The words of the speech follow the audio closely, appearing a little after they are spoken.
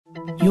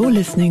You're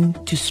listening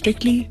to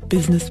Strictly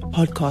Business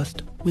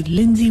Podcast with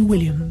Lindsay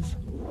Williams.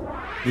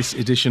 This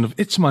edition of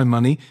It's My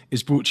Money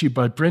is brought to you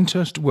by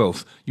Brenthurst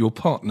Wealth, your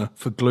partner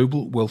for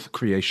global wealth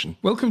creation.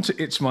 Welcome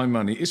to It's My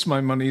Money. It's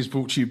My Money is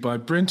brought to you by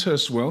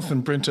Brenthurst Wealth,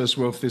 and Brenthurst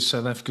Wealth is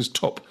South Africa's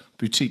top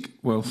boutique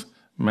wealth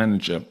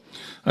manager.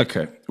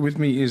 Okay, with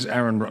me is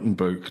Arin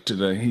Ruttenberg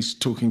today. He's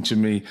talking to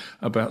me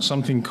about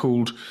something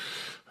called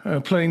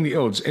playing the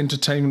odds,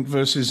 entertainment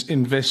versus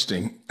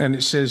investing. And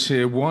it says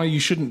here why you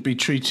shouldn't be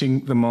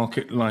treating the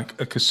market like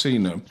a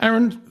casino.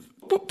 Arin,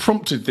 what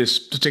prompted this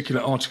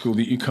particular article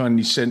that you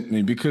kindly sent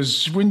me?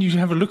 Because when you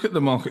have a look at the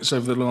markets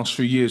over the last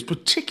few years,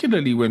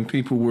 particularly when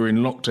people were in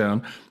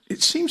lockdown,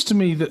 it seems to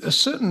me that a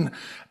certain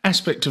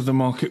aspect of the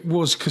market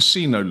was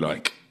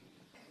casino-like.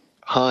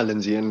 Hi,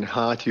 Lindsay, and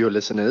hi to your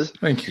listeners.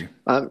 Thank you.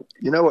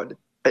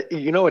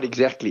 You know what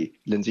exactly,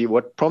 Lindsay?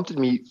 What prompted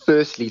me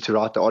firstly to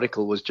write the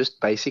article was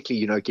just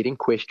basically, getting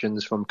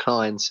questions from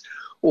clients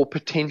or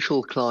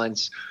potential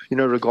clients,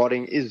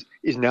 regarding is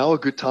now a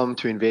good time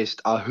to invest?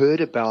 I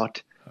heard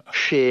about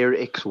share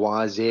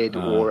XYZ,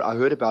 or I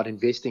heard about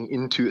investing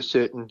into a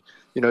certain,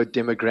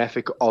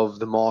 demographic of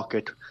the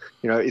market.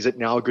 Is it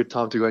now a good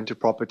time to go into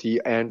property?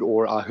 And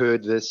or I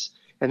heard this.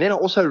 And then I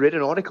also read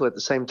an article at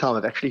the same time.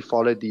 I've actually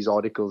followed these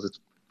articles.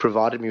 It's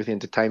provided me with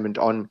entertainment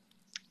on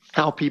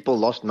how people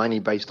lost money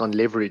based on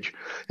leverage,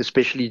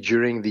 especially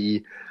during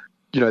the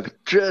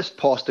just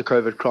past the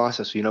COVID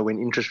crisis, when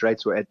interest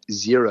rates were at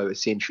zero,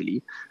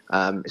 essentially,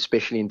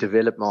 especially in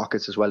developed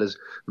markets, as well as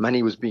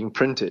money was being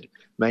printed,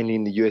 mainly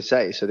in the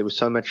USA. So there was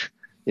so much,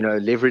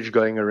 leverage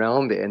going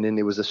around there. And then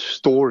there was a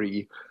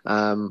story,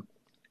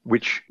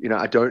 which,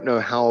 I don't know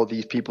how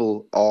these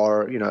people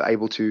are,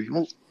 able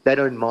to, they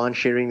don't mind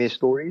sharing their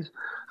stories.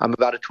 I'm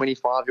about a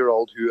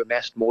 25-year-old who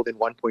amassed more than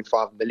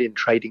 1.5 million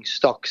trading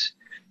stocks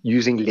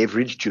using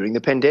leverage during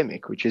the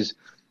pandemic, which is,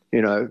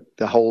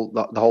 the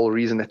whole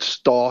reason that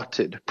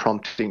started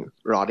prompting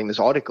writing this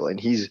article. And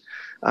his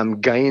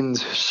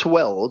gains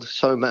swelled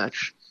so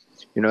much,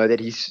 that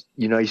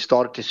he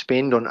started to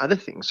spend on other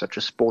things such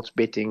as sports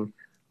betting,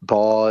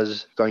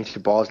 bars, going to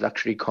bars,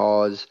 luxury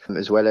cars,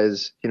 as well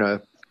as,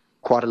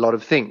 quite a lot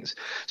of things.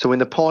 So when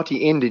the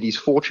party ended, his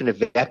fortune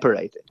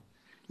evaporated,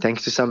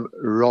 thanks to some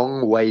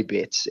wrong way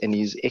bets and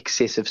his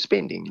excessive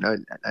spending,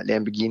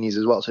 Lamborghinis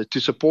as well. So to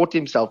support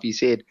himself, he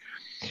said,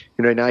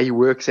 now he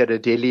works at a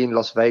deli in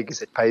Las Vegas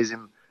that pays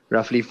him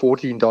roughly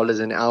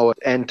 $14 an hour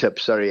and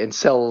tips, and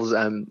sells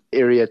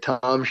area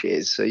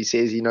timeshares. So he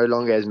says he no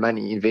longer has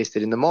money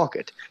invested in the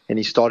market and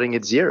he's starting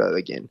at zero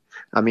again.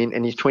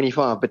 And he's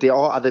 25, but there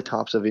are other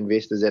types of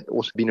investors that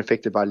also been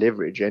affected by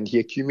leverage. And he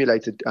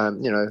accumulated,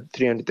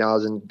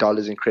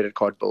 $300,000 in credit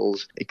card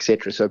bills,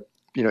 etc. So,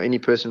 any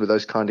person with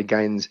those kind of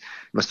gains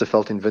must have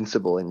felt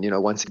invincible. And,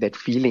 once that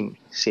feeling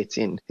sets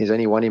in, there's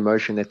only one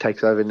emotion that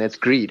takes over, and that's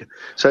greed.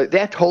 So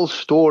that whole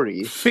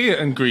story... Fear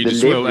and greed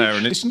as well,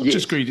 Arin. It's not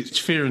just greed, it's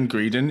fear and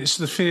greed, and it's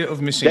the fear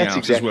of missing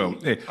out as well.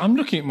 Yeah. I'm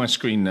looking at my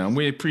screen now, and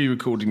we're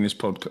pre-recording this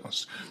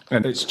podcast,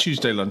 and it's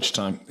Tuesday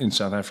lunchtime in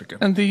South Africa.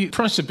 And the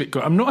price of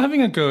Bitcoin, I'm not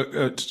having a go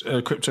at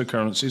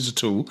cryptocurrencies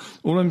at all.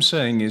 All I'm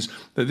saying is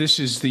that this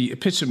is the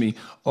epitome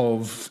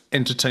of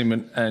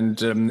entertainment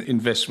and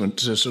investment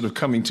sort of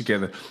coming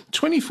together.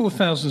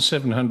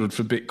 24,700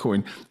 for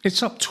Bitcoin.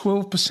 It's up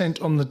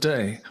 12% on the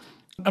day.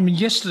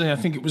 Yesterday I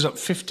think it was up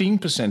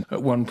 15%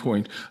 at one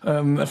point.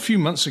 A few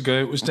months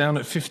ago it was down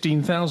at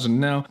 15,000.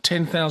 Now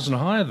 10,000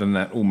 higher than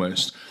that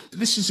almost.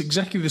 This is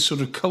exactly the sort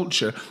of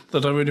culture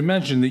that I would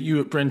imagine that you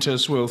at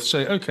Brenthurst Wealth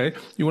say, okay,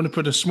 you want to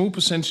put a small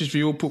percentage of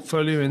your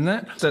portfolio in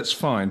that? That's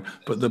fine.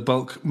 But the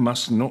bulk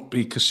must not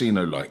be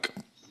casino-like.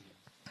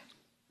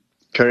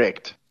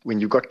 Correct. When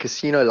you've got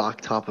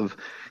casino-like type of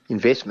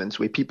investments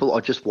where people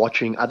are just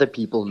watching other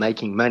people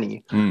making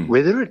money,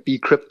 whether it be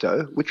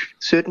crypto, which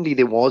certainly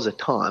there was a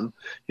time,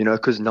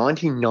 because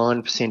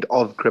 99%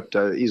 of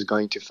crypto is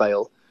going to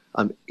fail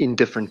in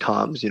different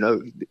times.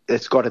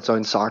 It's got its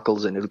own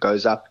cycles and it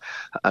goes up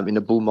in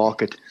a bull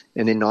market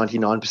and then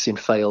 99%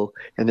 fail.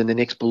 And then the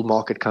next bull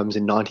market comes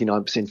and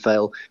 99%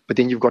 fail. But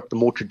then you've got the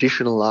more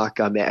traditional like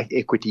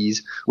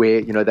equities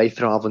where, they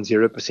thrive on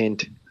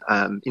 0%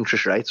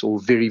 interest rates or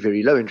very,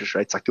 very low interest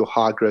rates, like your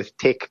high growth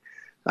tech,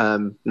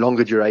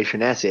 longer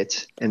duration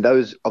assets, and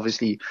those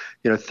obviously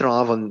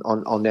thrive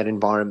on that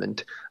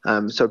environment.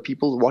 So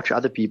people watch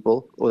other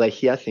people or they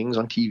hear things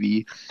on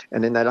TV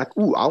and then they're like,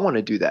 ooh, I want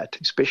to do that,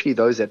 especially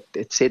those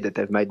that said that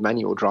they've made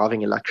money or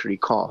driving a luxury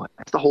car.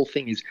 That's the whole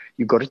thing, is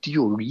you've got to do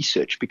your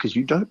research because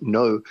you don't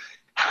know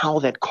how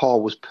that car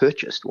was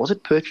purchased. Was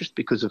it purchased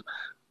because of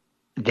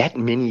that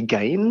many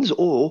gains,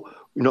 or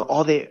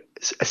are there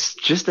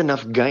just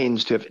enough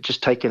gains to have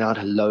just taken out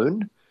a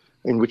loan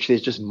in which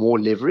there's just more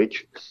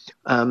leverage?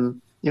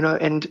 And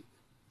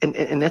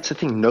that's the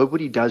thing.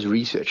 Nobody does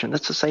research, and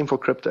that's the same for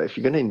crypto. If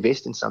you're going to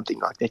invest in something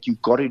like that,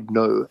 you've got to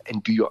know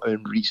and do your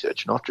own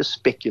research, not just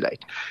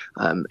speculate.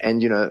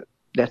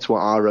 That's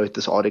why I wrote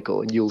this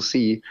article, and you'll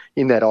see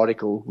in that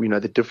article,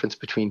 the difference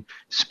between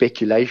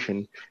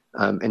speculation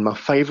and my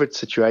favorite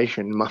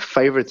situation. My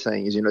favorite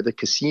saying is, the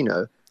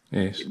casino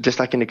Yes. Just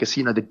like in a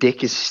casino, the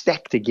deck is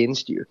stacked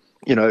against you.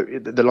 You know,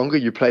 the longer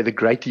you play, the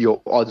greater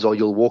your odds are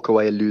you'll walk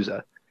away a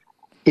loser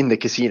in the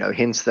casino.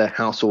 Hence, the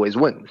house always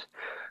wins.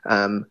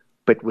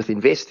 But with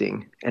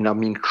investing, and I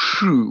mean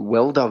true,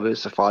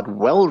 well-diversified,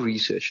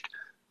 well-researched,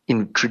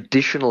 in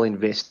traditional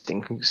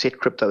investing, set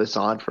crypto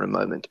aside for a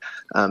moment,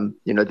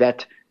 you know,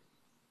 that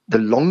the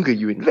longer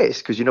you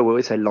invest, because, you know, we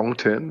always say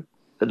long-term,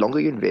 the longer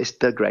you invest,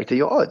 the greater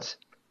your odds.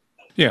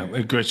 Yeah,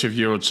 a greater of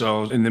your odds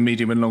are in the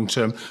medium and long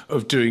term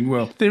of doing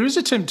well. There is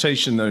a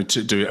temptation, though,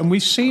 to do it. And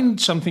we've seen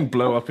something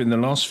blow up in the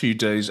last few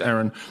days,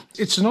 Arin.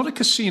 It's not a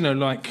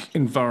casino-like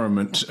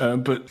environment,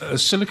 but a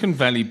Silicon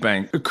Valley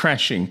bank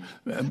crashing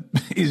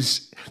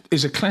is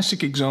a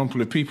classic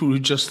example of people who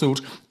just thought,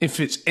 if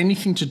it's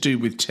anything to do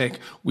with tech,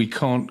 we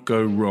can't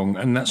go wrong.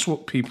 And that's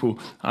what people,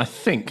 I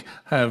think,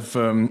 have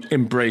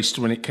embraced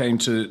when it came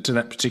to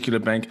that particular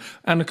bank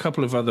and a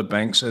couple of other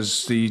banks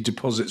as the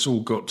deposits all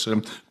got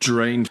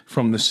drained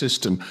from the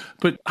system.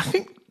 But I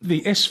think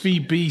the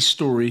SVB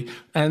story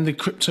and the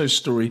crypto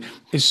story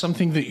is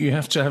something that you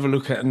have to have a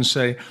look at and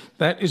say,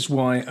 that is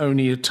why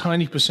only a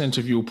tiny %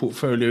 of your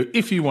portfolio,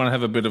 if you want to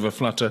have a bit of a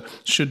flutter,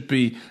 should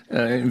be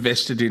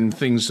invested in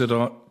things that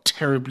are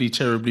terribly,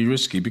 terribly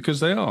risky, because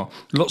they are.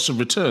 Lots of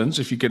returns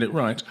if you get it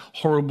right,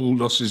 horrible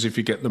losses if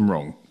you get them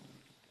wrong.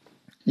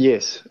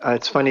 Yes,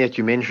 it's funny that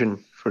you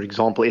mention, for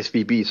example,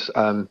 SVB's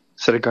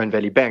Silicon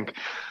Valley Bank.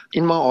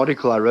 In my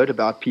article, I wrote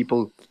about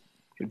people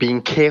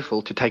being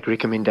careful to take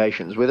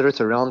recommendations, whether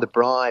it's around the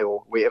braai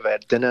or wherever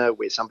at dinner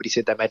where somebody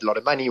said they made a lot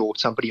of money, or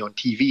somebody on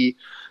TV.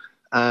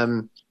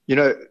 You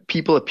know,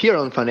 people appear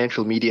on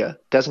financial media.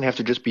 It doesn't have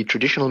to just be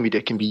traditional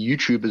media. It can be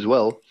YouTube as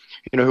well,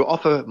 you know, who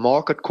offer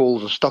market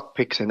calls or stock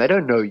picks, and they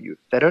don't know you.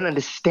 They don't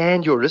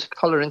understand your risk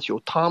tolerance,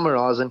 your time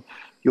horizon,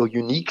 your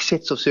unique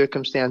sets of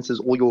circumstances,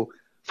 or your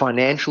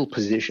financial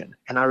position.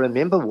 And I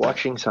remember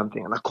watching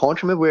something, and I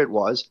can't remember where it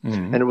was,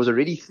 and it was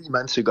already 3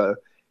 months ago.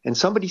 And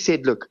somebody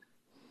said, look,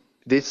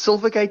 there's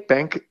Silvergate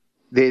Bank,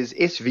 there's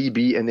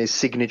SVB, and there's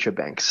Signature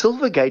Bank.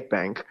 Silvergate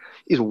Bank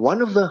is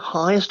one of the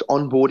highest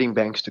onboarding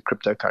banks to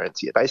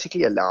cryptocurrency. It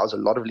basically allows a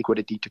lot of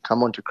liquidity to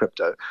come onto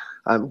crypto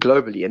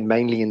globally, and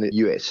mainly in the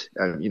US.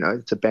 You know,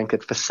 it's a bank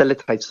that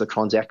facilitates the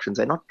transactions.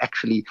 They're not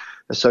actually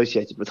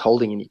associated with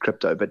holding any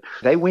crypto, but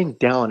they went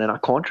down, and I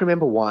can't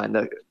remember why.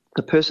 And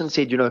the person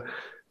said, you know,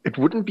 it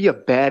wouldn't be a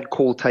bad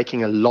call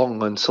taking a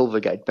long on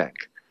Silvergate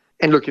Bank.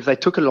 And look, if they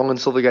took a long on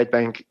Silvergate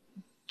Bank,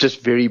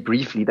 just very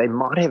briefly, they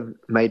might have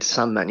made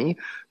some money,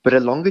 but a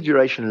longer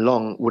duration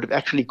long would have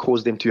actually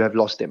caused them to have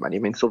lost their money. I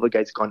mean,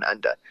 Silvergate's gone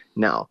under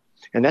now.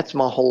 And that's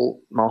my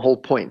whole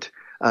point.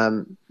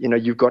 You know,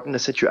 you've gotten a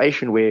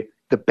situation where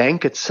the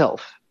bank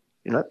itself,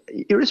 you know,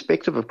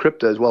 irrespective of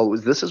crypto as well,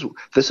 this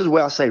is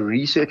where I say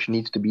research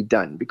needs to be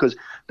done, because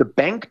the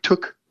bank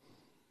took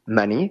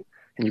money,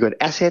 and you've got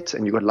assets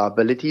and you've got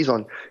liabilities.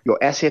 On your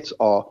assets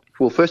are,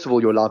 well, first of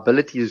all, your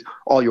liabilities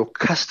are your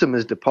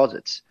customers'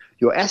 deposits.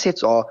 Your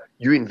assets are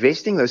you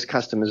investing those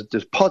customers'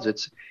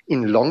 deposits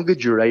in longer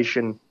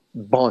duration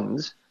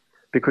bonds,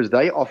 because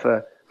they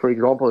offer, for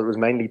example, it was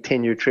mainly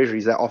 10-year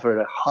treasuries, they offer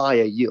a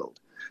higher yield.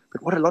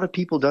 But what a lot of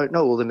people don't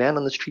know, or the man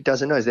on the street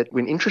doesn't know, is that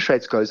when interest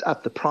rates goes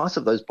up, the price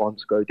of those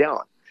bonds go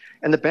down.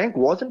 And the bank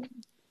wasn't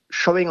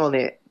showing on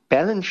their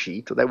balance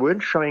sheet, or they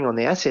weren't showing on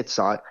the asset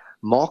side,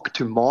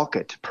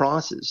 mark-to-market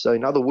prices. So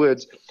in other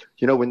words,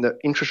 you know, when the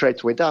interest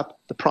rates went up,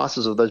 the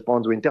prices of those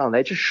bonds went down.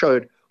 They just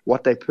showed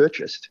what they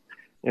purchased,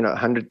 you know,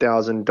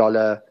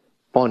 $100,000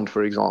 bond,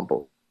 for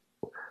example,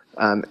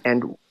 and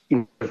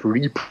in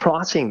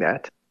repricing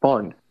that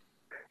bond.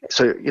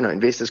 So, you know,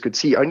 investors could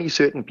see, only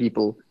certain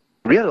people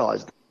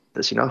realized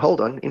this, you know,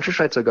 hold on, interest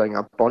rates are going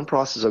up, bond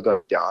prices are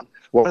going down.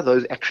 What are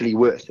those actually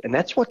worth? And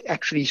that's what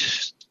actually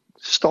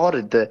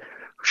started the,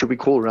 should we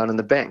call around in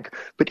the bank.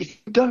 But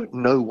if you don't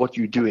know what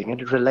you're doing and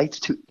it relates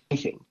to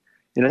anything,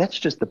 you know, that's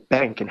just the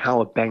bank and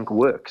how a bank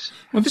works.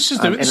 Well, this is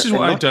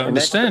what I don't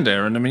understand,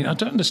 Arin. I mean, I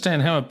don't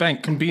understand how a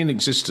bank can be in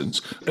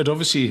existence. It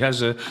obviously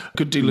has a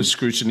good deal of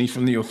scrutiny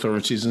from the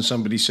authorities, and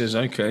somebody says,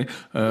 okay,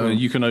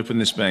 you can open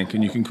this bank,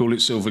 and you can call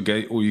it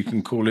Silvergate, or you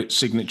can call it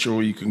Signature,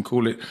 or you can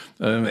call it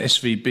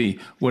SVB,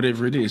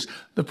 whatever it is.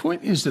 The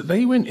point is that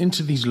they went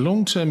into these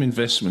long-term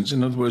investments,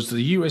 in other words,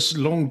 the US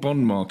long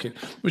bond market,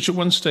 which at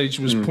one stage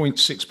was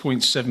 0.6,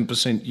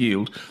 0.7%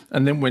 yield,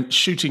 and then went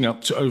shooting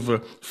up to over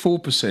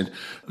 4%.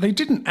 They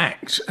didn't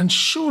act, and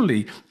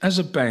surely as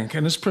a bank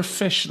and as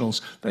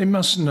professionals they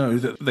must know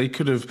that they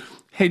could have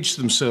hedged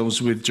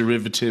themselves with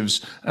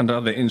derivatives and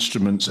other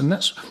instruments, and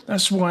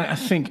that's why I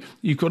think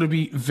you've got to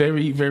be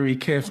very, very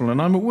careful.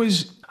 And I'm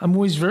always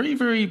very,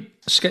 very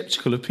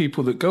skeptical of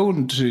people that go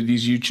onto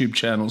these YouTube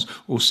channels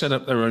or set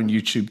up their own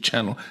YouTube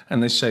channel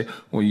and they say,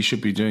 well, you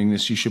should be doing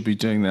this, you should be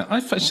doing that. I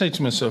say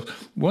to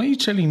myself, why are you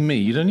telling me?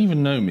 You don't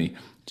even know me.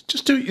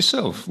 Just do it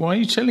yourself. Why are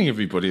you telling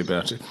everybody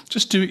about it?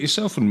 Just do it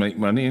yourself and make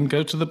money and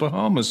go to the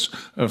Bahamas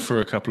for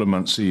a couple of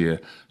months a year.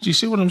 Do you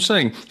see what I'm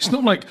saying? It's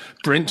not like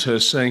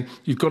Brenthurst saying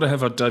you've got to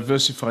have a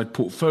diversified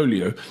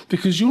portfolio,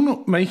 because you're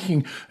not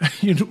making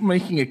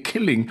a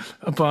killing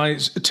by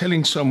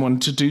telling someone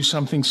to do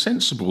something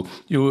sensible.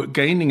 You're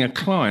gaining a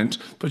client,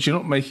 but you're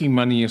not making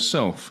money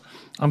yourself.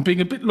 I'm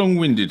being a bit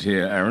long-winded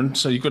here, Arin,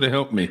 so you've got to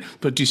help me.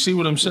 But do you see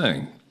what I'm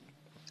saying?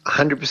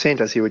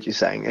 100% I see what you're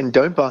saying. And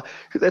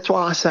that's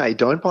why I say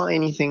don't buy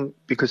anything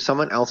because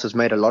someone else has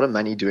made a lot of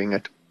money doing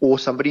it, or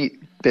somebody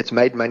that's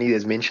made money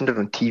has mentioned it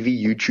on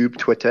TV, YouTube,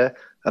 Twitter,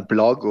 a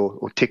blog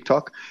or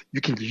TikTok.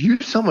 You can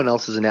use someone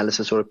else's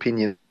analysis or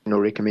opinion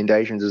or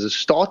recommendations as a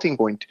starting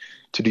point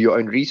to do your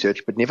own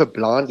research, but never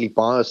blindly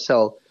buy or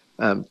sell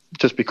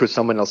just because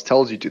someone else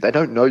tells you to. They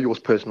don't know your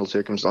personal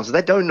circumstances.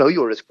 They don't know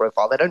your risk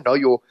profile. They don't know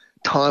your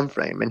time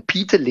frame. And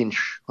Peter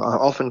Lynch, I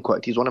often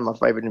quote, he's one of my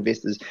favorite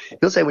investors.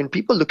 He'll say when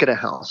people look at a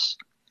house,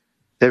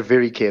 they're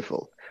very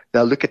careful.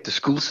 They'll look at the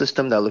school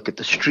system. They'll look at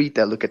the street.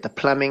 They'll look at the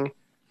plumbing.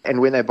 And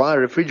when they buy a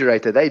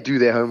refrigerator, they do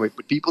their homework.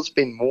 But people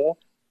spend more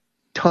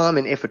time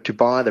and effort to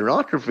buy the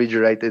right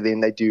refrigerator than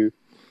they do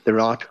the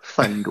right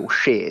fund or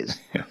shares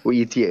or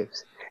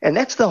ETFs. And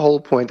that's the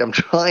whole point I'm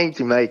trying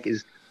to make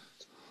is,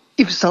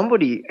 if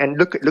somebody, and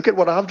look at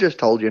what I've just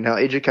told you and how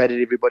educated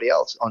everybody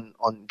else on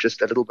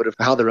just a little bit of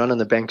how the run on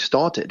the bank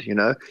started,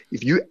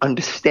 if you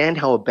understand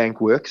how a bank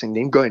works and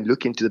then go and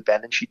look into the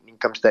balance sheet and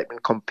income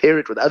statement, compare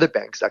it with other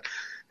banks like,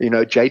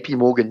 JP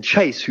Morgan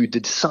Chase, who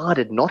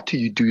decided not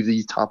to do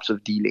these types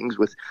of dealings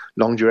with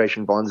long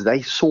duration bonds.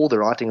 They saw the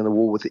writing on the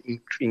wall with the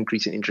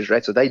increase in interest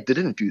rates, so they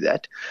didn't do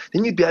that.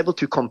 Then you'd be able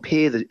to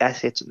compare the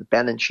assets and the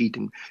balance sheet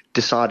and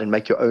decide and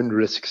make your own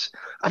risks.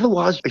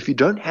 Otherwise, if you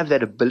don't have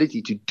that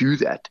ability to do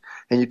that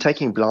and you're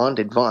taking blind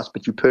advice,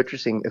 but you're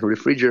purchasing a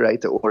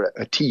refrigerator or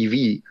a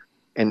TV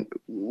and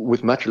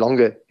with much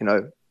longer,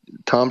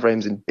 time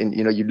frames and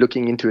you're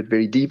looking into it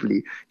very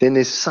deeply, then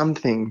there's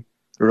something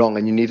wrong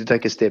and you need to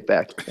take a step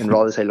back and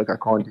rather say, look, I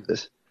can't do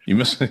this. You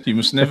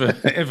must never,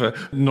 ever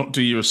not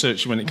do your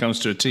research when it comes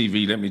to a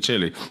TV, let me tell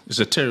you. It's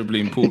a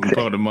terribly important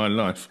part of my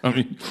life. I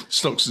mean,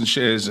 stocks and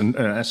shares and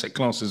asset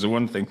classes are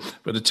one thing,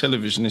 but a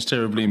television is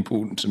terribly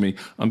important to me.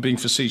 I'm being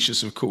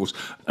facetious, of course.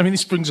 I mean,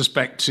 this brings us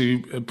back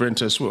to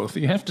Brenthurst Wealth.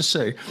 You have to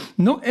say,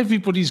 not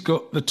everybody's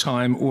got the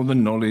time or the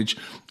knowledge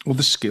or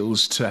the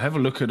skills to have a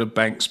look at a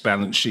bank's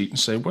balance sheet and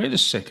say, wait a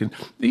second,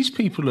 these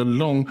people are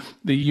long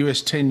the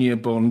US 10-year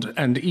bond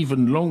and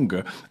even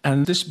longer,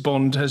 and this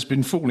bond has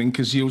been falling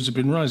because yields have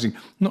been rising.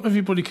 Not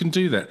everybody can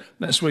do that.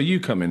 That's where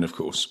you come in, of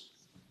course.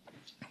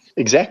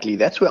 Exactly.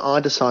 That's where I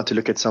decide to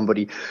look at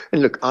somebody.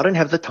 And look, I don't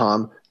have the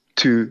time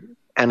to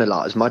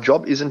analyze. My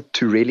job isn't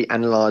to really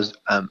analyze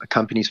a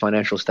company's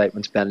financial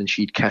statements, balance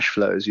sheet, cash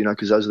flows,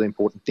 because those are the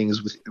important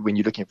things when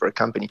you're looking for a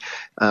company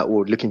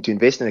or looking to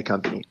invest in a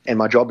company. And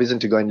my job isn't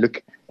to go and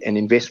look and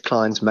invest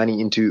clients'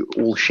 money into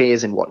all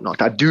shares and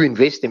whatnot. I do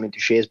invest them into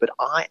shares, but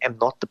I am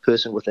not the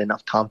person with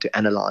enough time to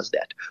analyze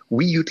that.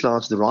 We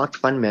utilize the right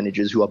fund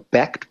managers who are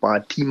backed by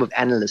a team of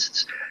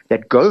analysts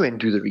that go and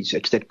do the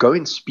research, that go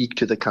and speak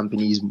to the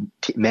company's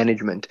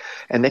management,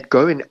 and that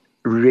go and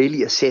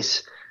really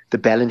assess the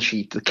balance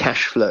sheet, the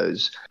cash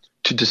flows,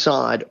 to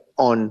decide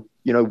on,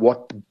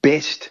 what the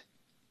best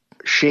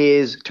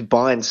shares to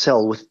buy and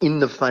sell within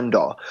the fund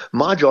are.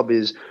 My job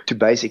is to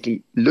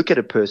basically look at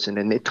a person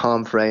and their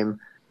time frame,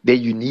 their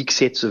unique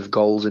sets of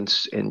goals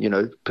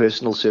and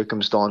personal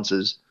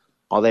circumstances.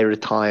 Are they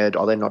retired?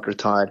 Are they not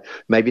retired?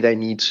 Maybe they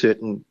need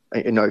certain,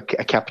 a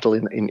capital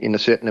in a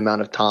certain amount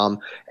of time,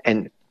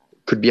 and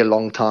could be a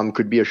long time,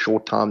 could be a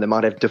short time. They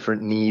might have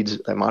different needs.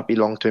 They might be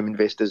long-term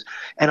investors.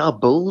 And I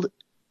build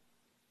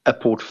a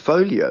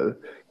portfolio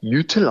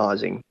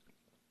utilizing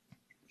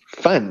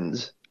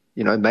funds,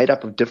 made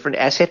up of different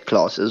asset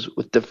classes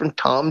with different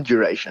time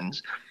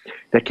durations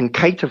that can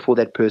cater for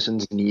that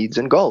person's needs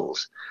and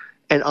goals.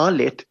 And I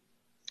let,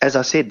 as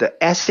I said,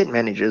 the asset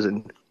managers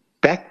and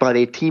backed by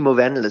their team of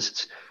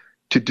analysts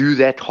to do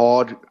that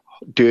hard,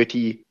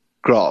 dirty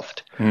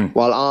graft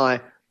while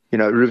I,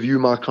 review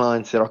my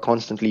clients that are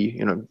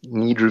constantly,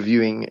 need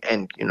reviewing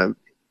and,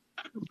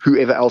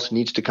 whoever else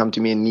needs to come to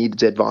me and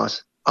needs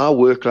advice. I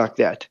work like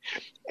that.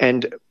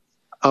 And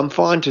I'm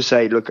fine to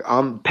say, look,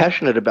 I'm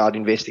passionate about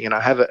investing and I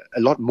have a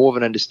lot more of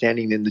an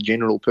understanding than the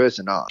general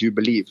person, I do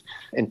believe.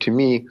 And to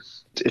me,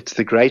 it's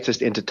the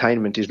greatest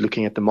entertainment is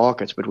looking at the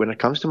markets. But when it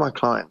comes to my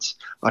clients,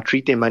 I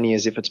treat their money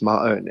as if it's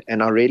my own.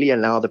 And I really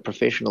allow the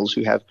professionals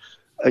who have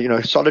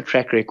a solid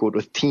track record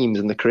with teams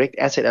and the correct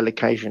asset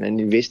allocation and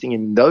investing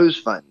in those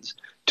funds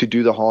to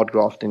do the hard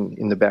graft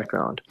in the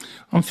background.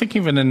 I'm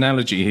thinking of an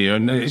analogy here,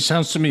 and it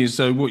sounds to me as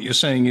though what you're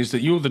saying is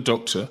that you're the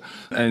doctor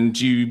and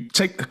you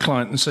take the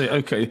client and say,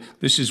 okay,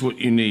 this is what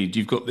you need.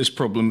 You've got this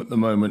problem at the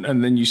moment.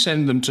 And then you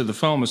send them to the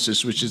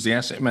pharmacist, which is the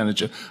asset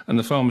manager, and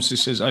the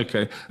pharmacist says,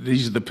 okay,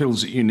 these are the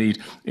pills that you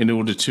need in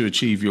order to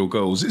achieve your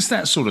goals. It's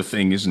that sort of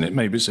thing, isn't it?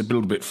 Maybe it's a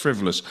little bit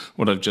frivolous,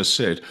 what I've just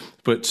said.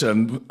 But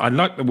I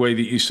like the way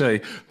that you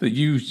say that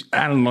you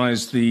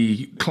analyze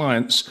the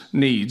client's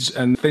needs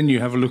and then you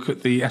have a look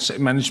at the asset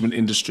management management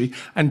industry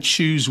and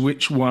choose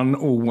which one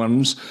or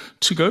ones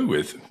to go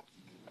with.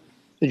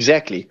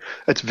 Exactly.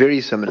 It's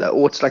very similar.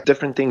 Or it's like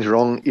different things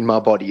wrong in my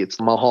body. It's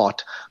my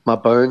heart, my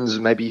bones,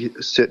 maybe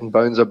certain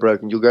bones are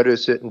broken. You'll go to a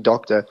certain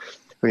doctor.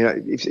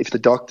 If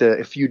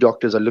a few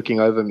doctors are looking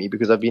over me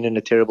because I've been in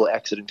a terrible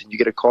accident, and you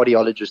get a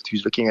cardiologist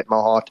who's looking at my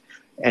heart,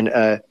 and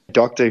a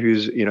doctor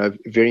who's,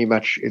 very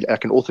much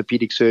like an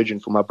orthopedic surgeon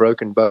for my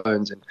broken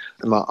bones and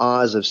my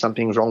eyes, if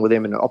something's wrong with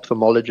them, and an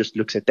ophthalmologist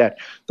looks at that.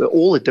 But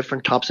all the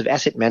different types of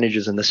asset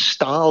managers and the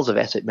styles of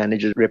asset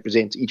managers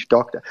represents each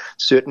doctor.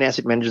 Certain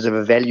asset managers have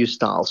a value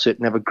style,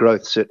 certain have a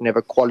growth, certain have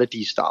a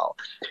quality style,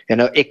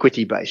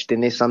 equity based.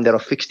 Then there's some that are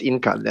fixed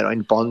income, that are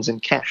in bonds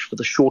and cash for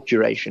the short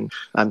duration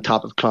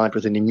type of client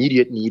with an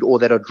immediate need, or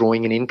that are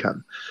drawing an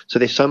income. So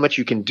there's so much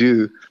you can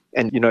do.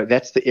 And,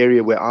 that's the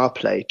area where I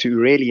play, to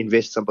really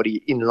invest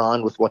somebody in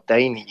line with what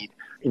they need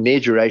in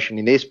their duration,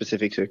 in their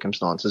specific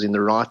circumstances, in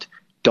the right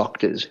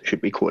doctors,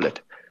 should we call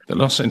it. The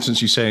last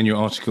sentence you say in your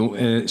article,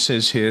 it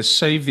says here,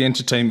 save the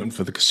entertainment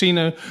for the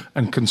casino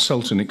and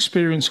consult an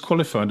experienced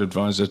qualified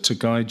advisor to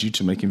guide you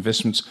to make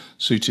investments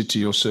suited to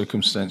your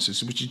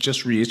circumstances, which is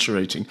just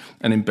reiterating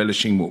and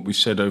embellishing what we've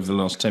said over the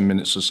last 10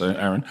 minutes or so,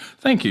 Arin.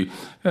 Thank you.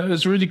 It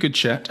was a really good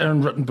chat.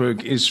 Arin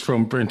Ruttenberg is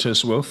from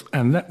Brenthurst Wealth,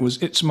 and that was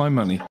It's My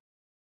Money.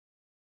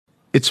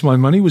 It's My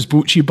Money was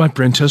brought to you by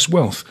Brenthurst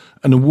Wealth,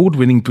 an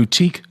award-winning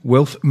boutique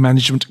wealth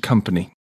management company.